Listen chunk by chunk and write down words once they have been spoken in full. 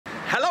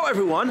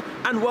everyone,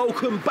 and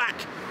welcome back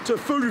to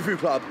Food Review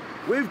Club.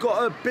 We've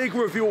got a big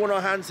review on our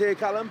hands here,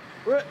 Callum.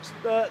 We're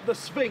at the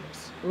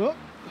Sphinx,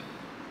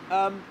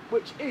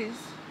 which is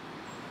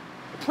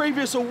a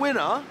previous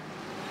winner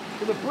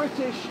for the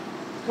British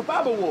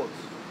Kebab Awards.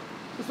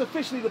 It's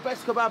officially the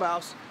best kebab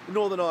house in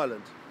Northern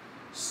Ireland.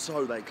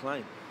 So they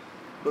claim.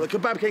 But the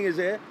Kebab King is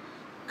here.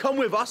 Come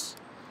with us,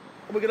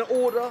 and we're going to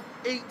order,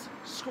 eat,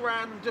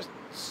 scran, and just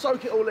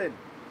soak it all in.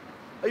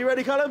 Are you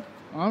ready, Callum?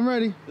 I'm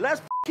ready.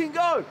 Let's f***ing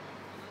go.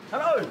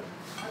 Hello.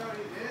 How are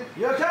you,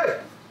 dear? You okay?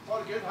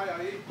 All good, how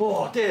are you?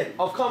 Oh dear,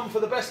 I've come for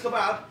the best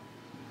kebab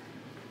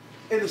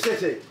in the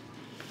city.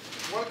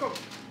 Welcome.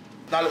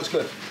 That looks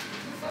good.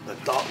 The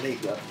dark meat,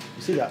 yeah.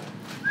 You see that?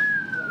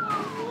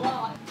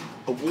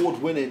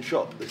 Award-winning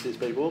shop, this is,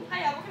 people.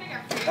 Hiya, what can I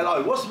get for you?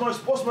 Hello, what's the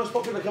most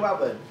popular kebab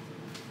then?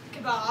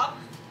 Kebab.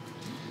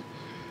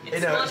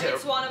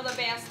 It's one of the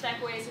best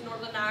takeaways in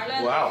Northern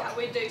Ireland. Wow.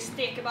 We do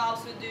steak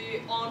kebabs, we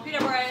do on pita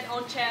bread,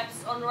 on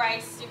chips, on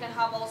rice. You can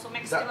have also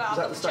mixed kebab. Is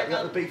that the steak, is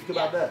that the beef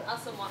kebab there?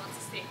 That's the one, that's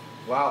the steak.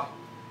 Wow.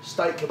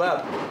 Steak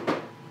kebab.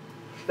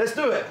 Let's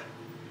do it.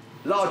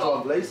 Large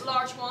one, please.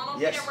 Large one on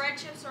Yes. pita bread,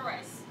 chips or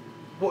rice.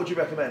 What would you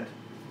recommend?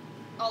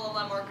 All of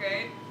them are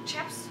good.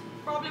 Chips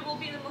probably will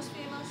be the most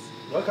famous.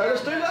 Okay,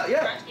 let's do that,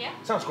 yeah. Yeah.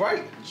 Sounds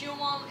great. Do you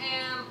want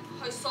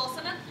house sauce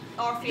in it?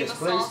 Or famous Yes,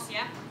 please. sauce,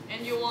 yeah?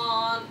 And you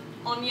want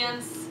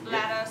onions,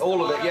 lettuce,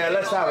 all of it, yeah,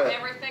 let's have it.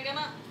 Everything in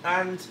it.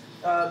 And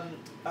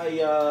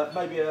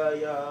maybe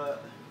a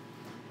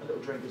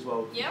little drink as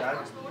well. Yeah, of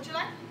course. What would you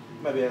like?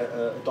 Maybe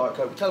a Diet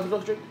Coke. Tell them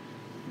what to drink.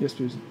 Yes,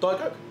 please. Diet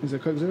Coke? Is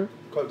it Coke Zero?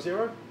 Coke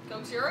Zero?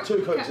 Coke Zero?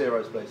 2 Coke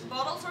Zeros, please.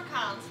 Bottles or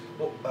cans?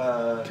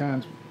 Oh,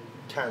 Cans.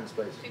 cans,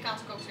 please. 2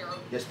 cans of Coke Zero.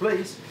 Yes, please.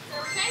 Is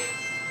that okay?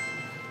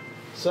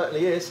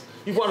 Certainly is.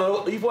 You've won a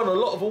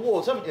lot of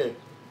awards, haven't you?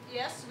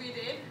 Yes, we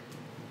did.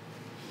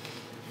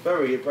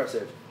 Very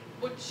impressive.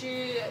 Do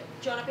you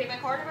want to pay by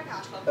card or by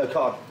cash, club? A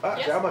card.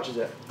 Actually, Yes. how much is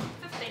it?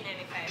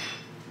 $15.95.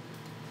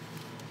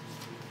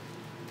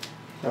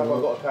 Have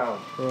I got a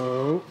pound?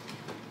 Oh.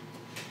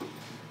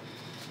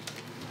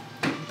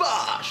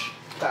 Bash!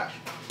 Cash.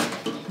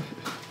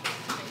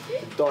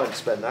 Dying to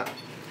spend that.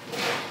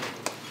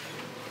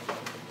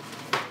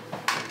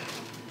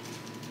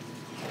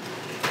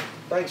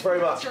 Thanks very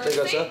much. Sure There you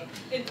go, thing. sir.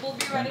 It will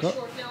be ready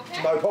shortly,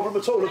 okay? No problem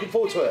at all. Looking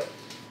forward to it.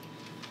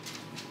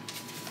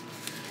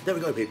 There we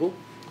go, people.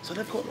 So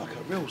they've got like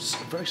a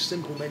very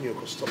simple menu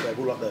across the top there,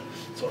 all like the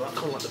kind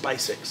of like the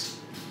basics.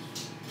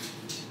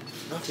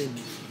 Nothing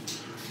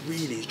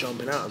really is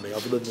jumping out at me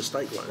other than the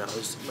steak right now.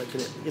 It's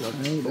making it, you know.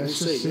 Hey, but we'll let's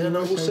just see. Yeah,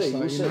 no, we'll see. like,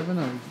 We'll you see. never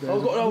know.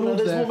 Oh, no,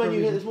 there's more menu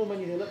here. here. There's more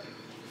menu here. Look.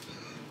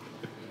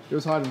 It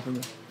was hiding from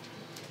me.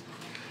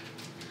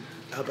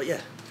 But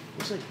yeah,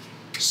 we'll see.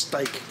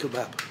 Steak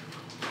kebab.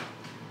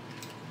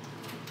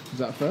 Is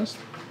that first?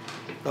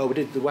 Oh, we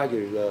did the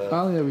wagyu.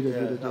 Oh yeah, we did.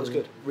 Yeah, we did. that was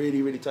good.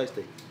 Really, really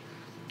tasty.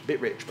 Bit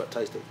rich, but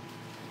tasty.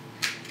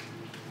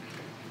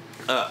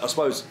 I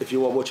suppose if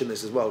you are watching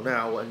this as well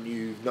now and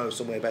you know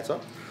somewhere better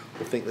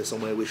or think there's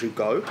somewhere we should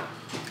go,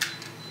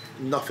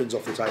 nothing's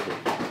off the table.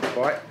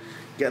 All right?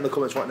 Get in the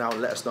comments right now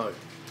and let us know.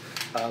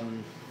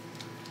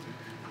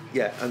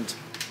 Yeah, and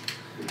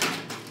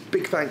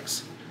big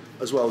thanks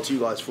as well to you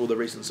guys for all the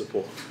recent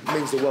support. It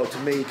means the world to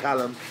me,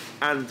 Callum,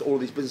 and all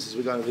these businesses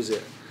we're going to visit.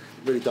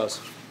 It really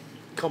does.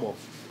 Come on.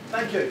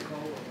 Thank you.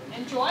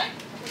 Enjoy.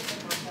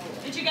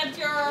 Did you get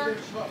your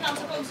cans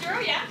of Coke Zero,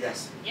 yeah?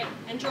 Yes. Yep,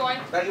 enjoy.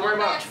 Thank you very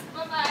much.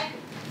 Bye-bye.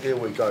 Here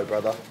we go,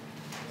 brother.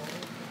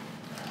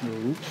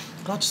 Ooh.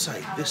 Can I just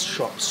say, this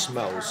shop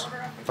smells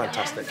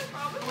fantastic.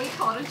 We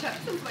call it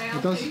chips as well.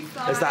 It does. Please,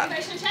 Is that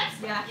Fish and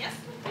chips? Yeah. Yes.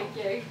 Thank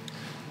you.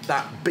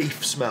 that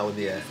beef smell in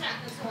the air?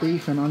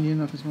 Beef and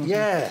onion, I can smell.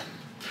 Yeah.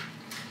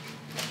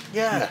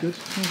 Yeah. That's good.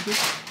 Sounds good.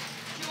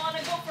 Do you want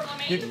to go for the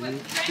main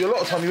with A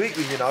lot of time you eat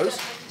with your nose.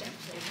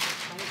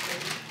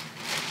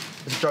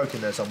 There's a joke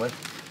in there somewhere.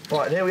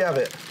 Right, and here we have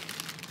it.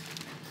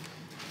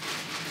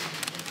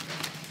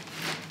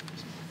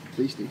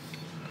 Beastie.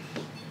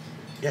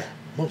 Yeah,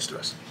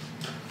 monstrous.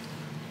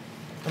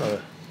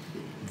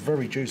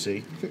 Very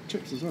juicy. Thick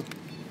chips as well.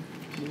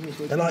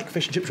 They're like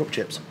fish and chip shop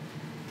chips.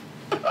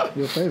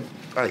 Your favourite.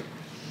 Hey,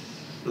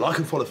 like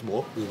and follow for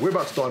more, because we're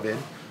about to dive in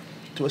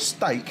to a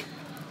steak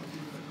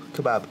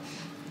kebab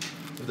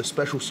with a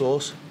special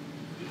sauce.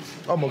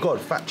 Oh my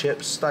god, fat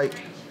chips, steak.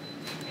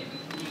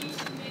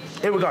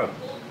 Here we go.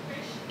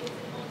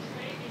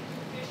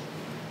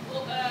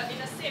 in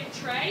the same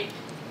tray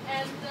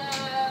and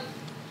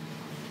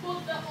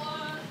put the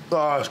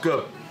Oh, that's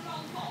good.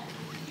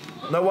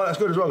 No, what? That's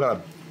good as well,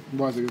 Callum.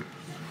 Why is it good?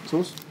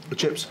 Sauce? The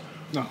chips.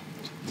 No.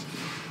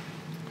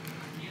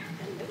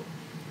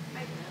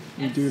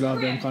 You do love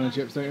them kind of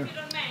chips, don't you?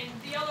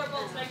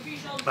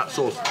 That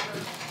sauce.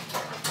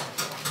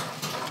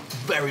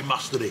 Very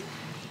mustardy.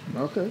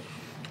 Okay.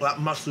 That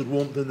mustard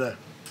warmth in there.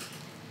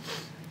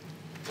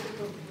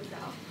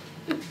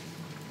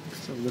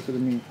 Let's have a look at the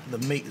meat. The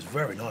meat is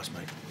very nice,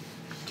 mate.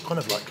 Kind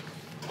of like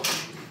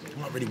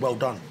really well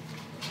done.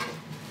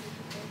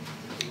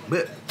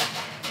 Bit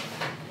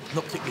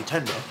not particularly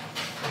tender.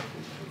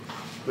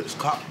 but it's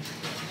cut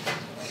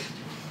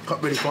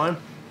really fine.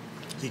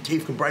 So your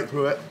teeth can break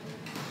through it.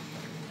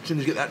 As soon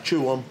as you get that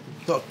chew on,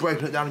 start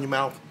breaking it down in your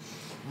mouth,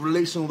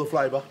 releasing all the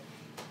flavour.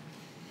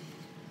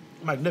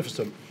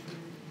 Magnificent.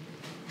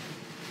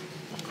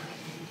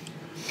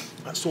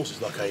 That sauce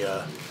is like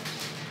a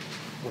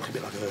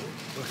bit like a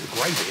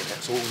gravy in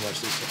that sauce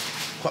almost.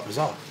 It's quite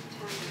bizarre.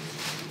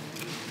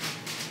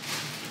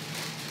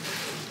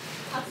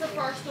 That's the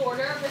first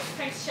order of the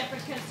Sphinx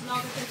Shepherd's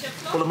Nuggets and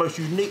chips. One of the most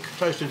unique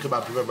tasting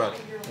kebabs I've ever had.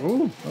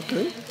 Oh,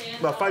 okay.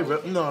 My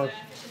favourite? No.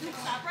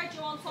 Right, do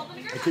you want salt and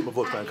vinegar? I keep my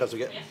voice down because I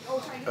get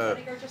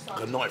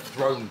a knife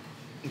thrown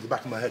into the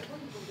back of my head.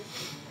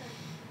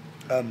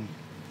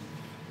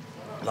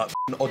 Like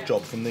an odd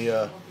job from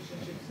the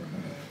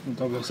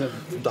 007.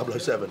 from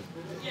 007.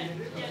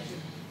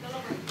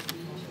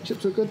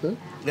 Chips are good though.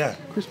 Yeah.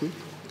 Crispy.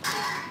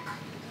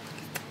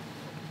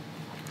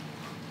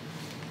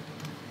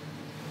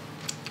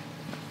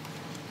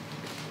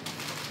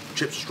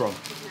 Chips are strong,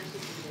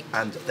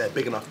 and they're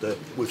big enough to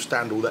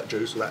withstand all that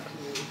juice, that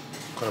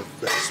kind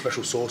of that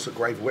special sauce, that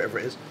gravy, whatever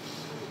it is.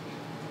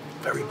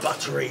 Very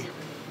buttery,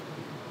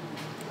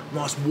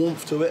 nice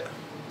warmth to it.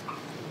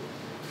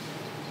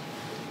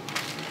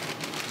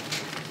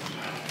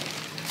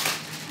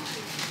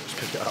 Let's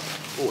pick it up.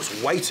 Oh,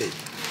 it's weighty.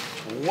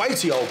 It's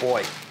weighty, old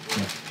boy.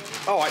 Yeah.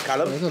 All right,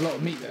 Callum. There's a lot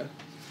of meat there.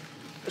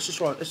 Let's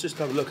just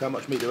have a look how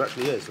much meat there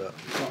actually is. Look.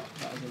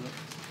 That was a lot.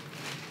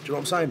 Do you know what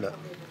I'm saying? Look.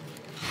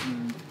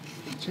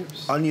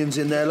 Chips. Onions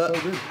in there, look.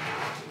 So good.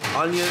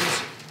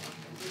 Onions.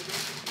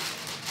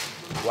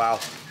 Wow.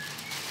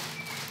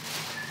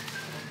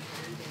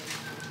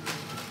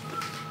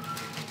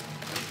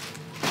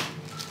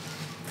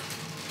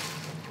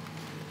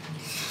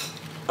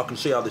 I can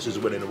see how this is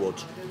winning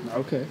awards.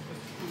 Okay.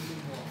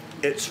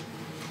 It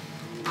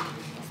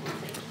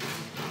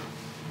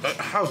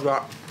has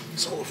that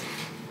sort of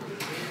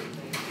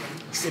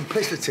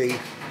simplicity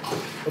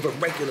of a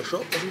regular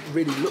shop. Doesn't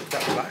really look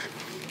that flash.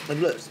 And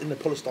look, it's in the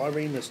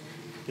polystyrene. There's,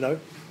 you know,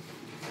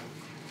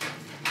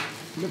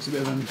 Looks a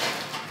bit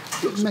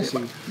looks messy.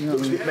 A bit, You know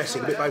looks what I a mean? bit messy,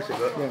 a bit basic,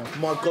 but Yeah.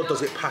 my God,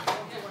 does it pack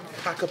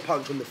a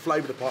punch in the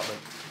flavour department.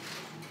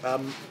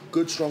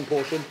 Good strong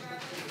portion.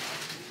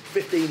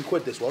 15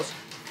 quid this was.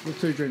 With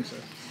 2 drinks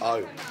there.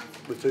 Oh,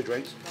 with 2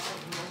 drinks.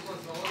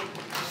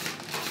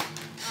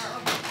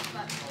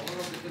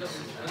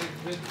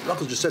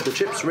 Like I just said, the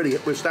chips really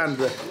withstand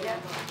the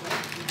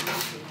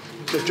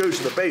juice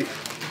of the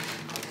beef.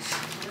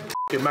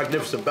 F***ing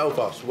magnificent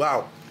Belfast,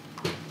 wow.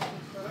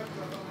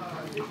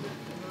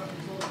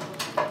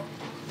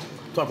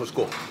 Time for a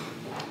score.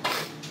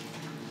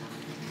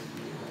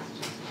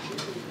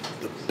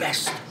 The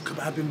best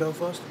kebab in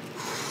Belfast?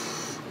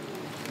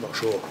 Not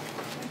sure.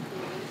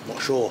 Not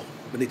sure.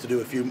 We need to do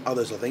a few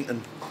others, I think,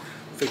 and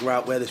figure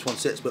out where this one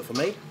sits. But for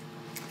me,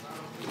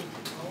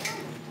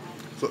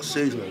 it's got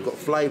seasoning, it's got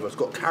flavour, it's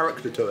got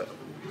character to it.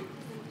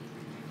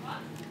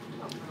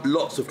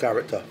 Lots of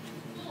character.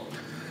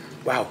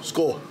 Wow,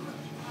 score.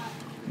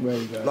 There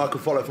you go. Like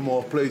and follow for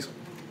more, please.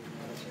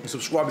 And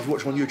subscribe if you're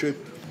watching on YouTube.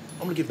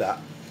 I'm going to give that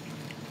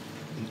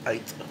an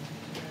 8.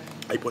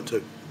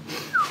 8.2.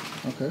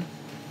 Okay.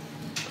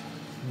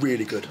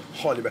 Really good.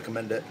 Highly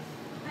recommend it.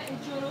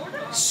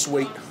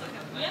 Sweet.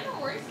 Yeah,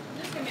 no worries.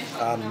 Just give me a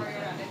shot whenever you're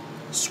ready.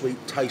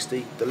 Sweet,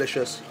 tasty,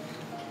 delicious.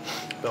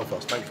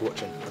 Belfast, thanks for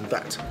watching. And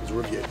that is a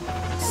review.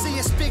 See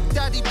it's Big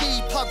Daddy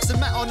B, Pugs and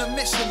Matt on a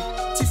mission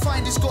to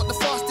find who's got the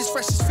fastest,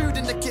 freshest food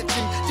in the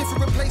kitchen.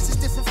 Different places,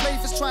 different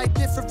flavours, try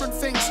different